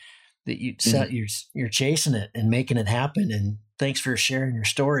you're chasing it and making it happen. And thanks for sharing your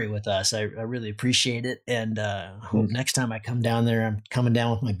story with us. I really appreciate it, and I hope next time I come down there, I'm coming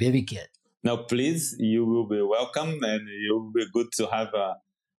down with my bivy kit. No, please, you will be welcome, and it will be good to have an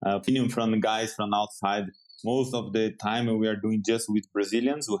opinion from the guys from outside. Most of the time we are doing just with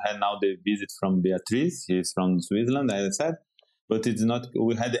Brazilians. We had now the visit from Beatriz. She's from Switzerland, as I said. but it's not.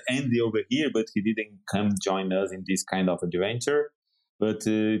 We had Andy over here, but he didn't come join us in this kind of adventure. But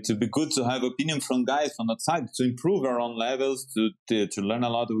it would be good to have opinion from guys from outside to improve our own levels, to learn a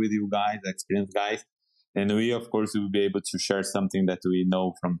lot with you guys, experienced guys. And we, of course, will be able to share something that we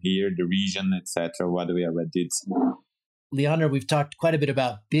know from here, the region, etc., what we already did. Leandro, we've talked quite a bit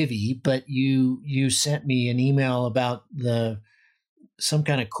about Bivy, but you sent me an email about some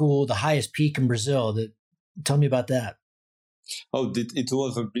kind of the highest peak in Brazil. Tell me about that. Oh, it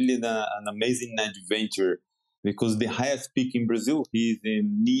was really an amazing adventure, because the highest peak in Brazil is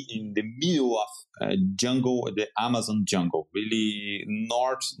in the middle of jungle, the Amazon jungle, really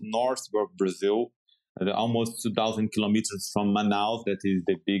north of Brazil, almost 2,000 kilometers from Manaus, that is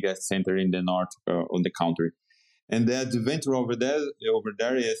the biggest center in the north of the country. And the adventure over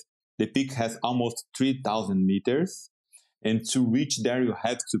there is the peak has almost 3,000 meters. And to reach there, you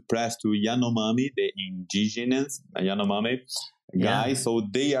have to pass to Yanomami, the indigenous Yanomami guys. Yeah. So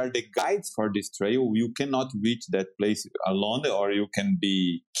they are the guides for this trail. You cannot reach that place alone, or you can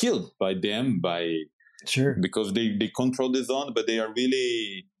be killed by them because they control the zone, but they are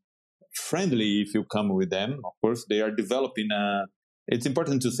really friendly if you come with them. Of course, they are developing it's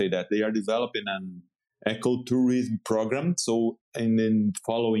important to say that they are developing an ecotourism program. So in the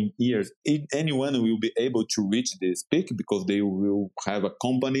following years, anyone will be able to reach this peak, because they will have a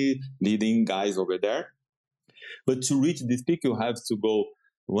company leading guys over there. But to reach this peak, you have to go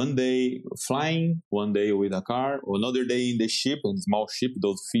one day flying, one day with a car, another day in the ship, a small ship,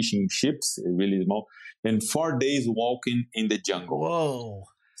 those fishing ships, really small, and 4 days walking in the jungle. Whoa.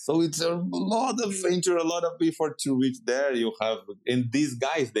 So it's a lot of adventure, a lot of effort to reach there. You have, and these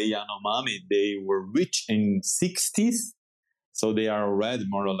guys, the Yanomami, they were rich in 60s. So they are already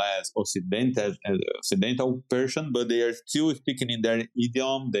more or less Occidental Persian, but they are still speaking in their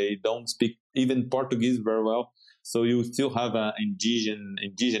idiom. They don't speak even Portuguese very well. So you still have an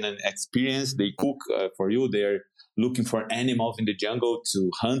indigenous experience. They cook for you. They are looking for animals in the jungle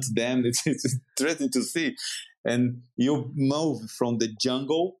to hunt them. It's interesting to see. And you move from the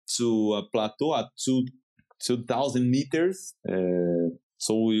jungle to a plateau at 2,000 meters.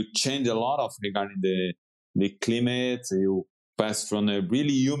 So you change a lot of regarding the climate. You pass from a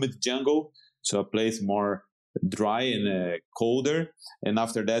really humid jungle to a place more dry and colder. And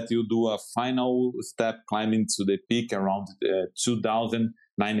after that, you do a final step climbing to the peak around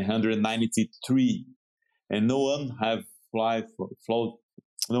 2,993. And no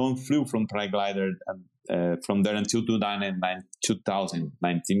one flew from paraglider from there until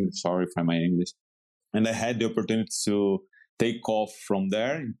 2019. Sorry for my English. And I had the opportunity to take off from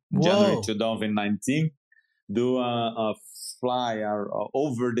there in January 2019, do a fly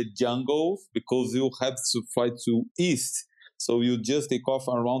over the jungle, because you have to fly to east. So you just take off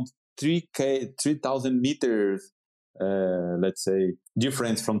around 3,000 meters, let's say,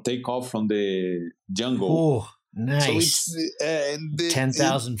 difference from takeoff from the jungle. Oh, nice. So it's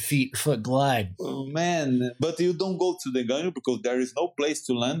 10,000 foot glide. Oh, man, but you don't go to the jungle because there is no place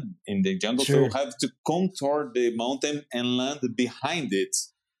to land in the jungle. Sure. So you have to contour the mountain and land behind it.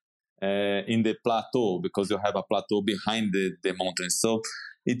 In the plateau, because you have a plateau behind the mountain. So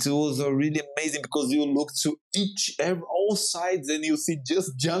it was really amazing, because you look to all sides and you see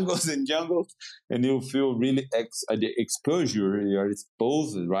just jungles and jungles, and you feel really the exposure. You are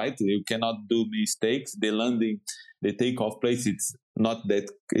exposed, right? You cannot do mistakes. The takeoff place, it's not that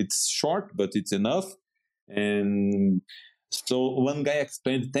it's short, but it's enough. And so one guy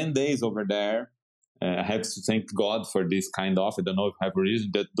spent 10 days over there. I have to thank God for this kind of, I don't know if I have a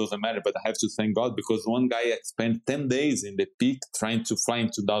reason, that doesn't matter, but I have to thank God, because one guy spent 10 days in the peak trying to fly in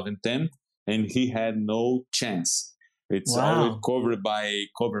 2010, and he had no chance. It's always covered by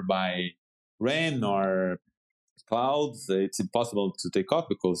rain or clouds. It's impossible to take off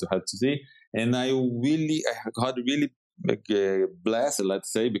because you have to see. And I got really blessed,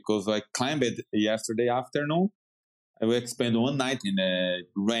 let's say, because I climbed it yesterday afternoon. We spent one night in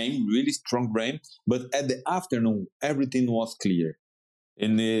rain, really strong rain, but at the afternoon, everything was clear.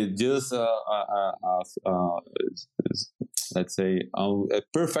 And just, let's say, a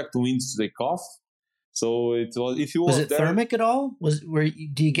perfect wind to take off. So it was. If you was it there, thermic at all?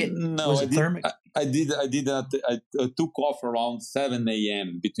 Do you get? No, was it thermic? I took off around 7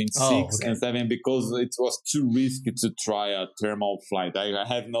 a.m. between 6 and 7 because it was too risky to try a thermal flight. I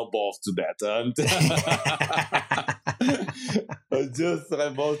have no balls to that. I was just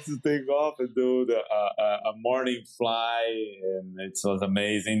about to take off and do a morning fly, and it was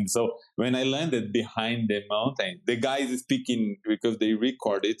amazing. So when I landed behind the mountain, the guys speaking, because they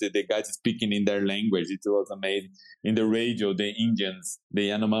recorded it, the guys speaking in their language. It was amazing. In the radio, the Indians, the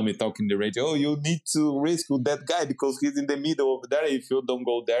Yanomami talking the radio. Oh, you need to rescue that guy because he's in the middle of there. If you don't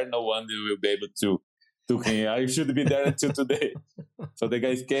go there, no one will be able to him. I should be there until today. So the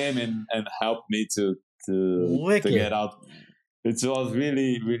guys came and helped me to get out. It was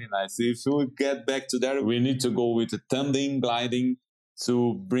really, really nice. If we get back to there, we need to go with tandem gliding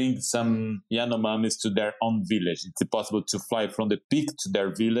to bring some Yanomamis to their own village. It's possible to fly from the peak to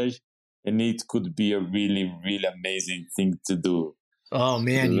their village, and it could be a really, really amazing thing to do. Oh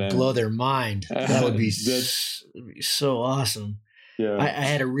man, you blow their mind. That would be so awesome. Yeah. I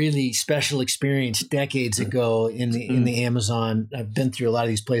had a really special experience decades ago in the Amazon. I've been through a lot of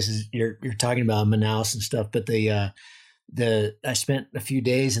these places you're talking about, Manaus and stuff, but I spent a few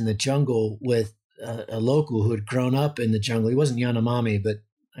days in the jungle with a local who had grown up in the jungle. He wasn't Yanomami, but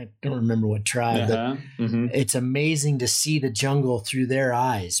I don't remember what tribe. But it's amazing to see the jungle through their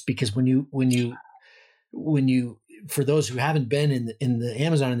eyes, because when you for those who haven't been in the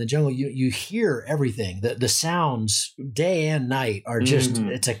Amazon, in the jungle, you hear everything. The sounds day and night are just,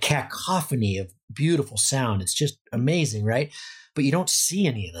 it's a cacophony of beautiful sound. It's just amazing, right? But you don't see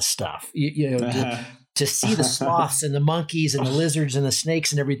any of the stuff. To see the sloths and the monkeys and the lizards and the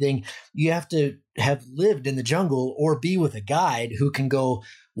snakes and everything, you have to have lived in the jungle or be with a guide who can go,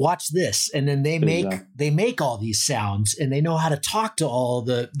 watch this. And then they make all these sounds, and they know how to talk to all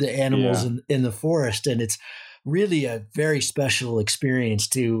the animals in the forest. And it's really a very special experience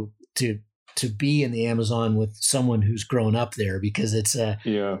to be in the Amazon with someone who's grown up there, because it's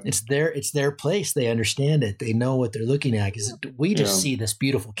their place. They understand it. They know what they're looking at, because we just see this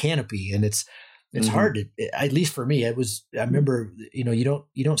beautiful canopy, and it's hard to, at least for me, I remember, you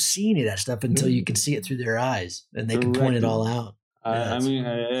don't see any of that stuff until you can see it through their eyes, and they can point it all out.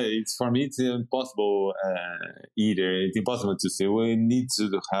 It's for me, it's impossible either. It's impossible to see. We need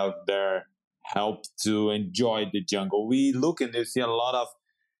to have their help to enjoy the jungle. We look and we see a lot of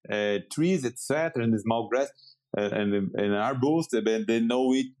trees, etc., and the small grass and arbust, but they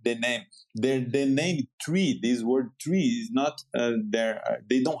know it. The name, the name tree. This word tree is not there.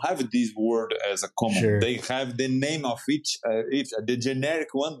 They don't have this word as a common. Sure. They have the name of each. The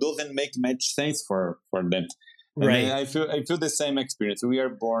generic one doesn't make much sense for them. Right. And I feel the same experience. We are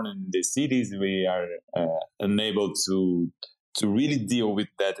born in the cities. We are unable to really deal with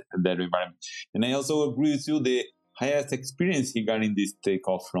that environment. And I also agree with you, the highest experience regarding this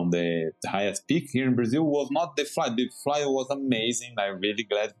takeoff from the highest peak here in Brazil was not the flight. The flight was amazing. I'm really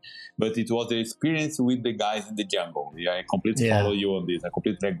glad. But it was the experience with the guys in the jungle. I completely follow you on this. I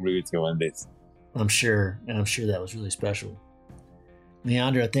completely agree with you on this. I'm sure that was really special.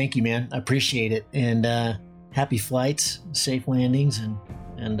 Leandro, thank you, man. I appreciate it. And happy flights, safe landings,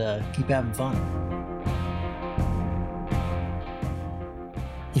 and keep having fun.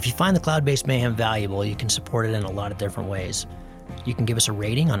 If you find the Cloud-Based Mayhem valuable, you can support it in a lot of different ways. You can give us a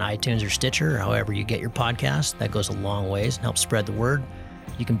rating on iTunes or Stitcher, or however you get your podcast. That goes a long ways and helps spread the word.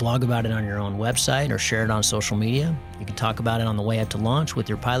 You can blog about it on your own website or share it on social media. You can talk about it on the way up to launch with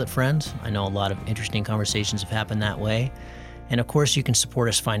your pilot friends. I know a lot of interesting conversations have happened that way. And of course, you can support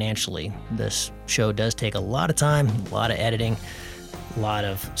us financially. This show does take a lot of time, a lot of editing, a lot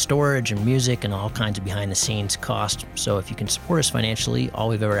of storage and music and all kinds of behind the scenes cost. So if you can support us financially, all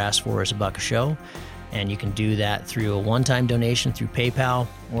we've ever asked for is $1 a show. And you can do that through a one-time donation through PayPal,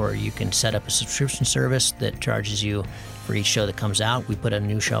 or you can set up a subscription service that charges you for each show that comes out. We put a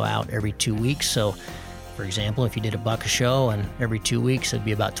new show out every 2 weeks. So for example, if you did $1 a show and every 2 weeks, it'd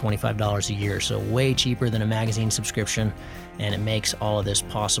be about $25 a year. So way cheaper than a magazine subscription, and it makes all of this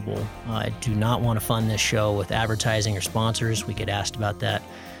possible. I do not want to fund this show with advertising or sponsors. We get asked about that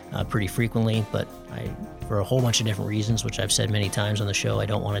pretty frequently, but for a whole bunch of different reasons, which I've said many times on the show, I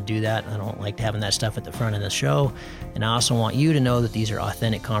don't want to do that. I don't like having that stuff at the front of the show. And I also want you to know that these are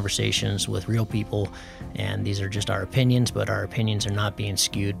authentic conversations with real people, and these are just our opinions, but our opinions are not being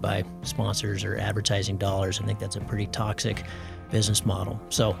skewed by sponsors or advertising dollars. I think that's a pretty toxic business model.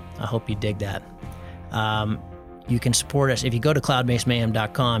 So I hope you dig that. You can support us. If you go to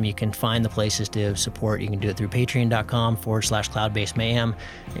cloudbasedmayhem.com, you can find the places to support. You can do it through patreon.com/cloudbasedmayhem.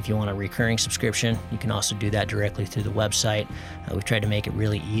 If you want a recurring subscription, you can also do that directly through the website. We've tried to make it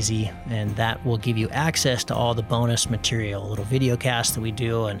really easy, and that will give you access to all the bonus material, little video casts that we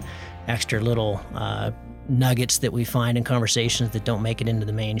do, and extra little nuggets that we find in conversations that don't make it into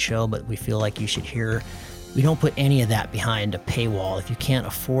the main show, but we feel like you should hear We don't put any of that behind a paywall. If you can't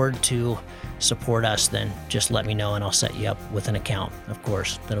afford to support us, then just let me know and I'll set you up with an account. Of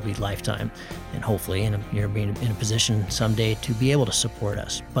course, that'll be lifetime, and hopefully you're being in a position someday to be able to support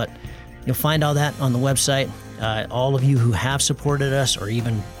us. But you'll find all that on the website. All of you who have supported us or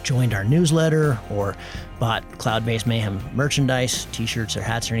even joined our newsletter or bought Cloud-Based Mayhem merchandise, t-shirts or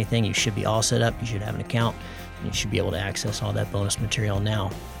hats or anything, you should be all set up. You should have an account and you should be able to access all that bonus material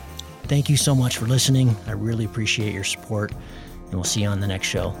now. Thank you so much for listening. I really appreciate your support, and we'll see you on the next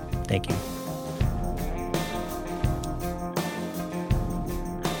show. Thank you.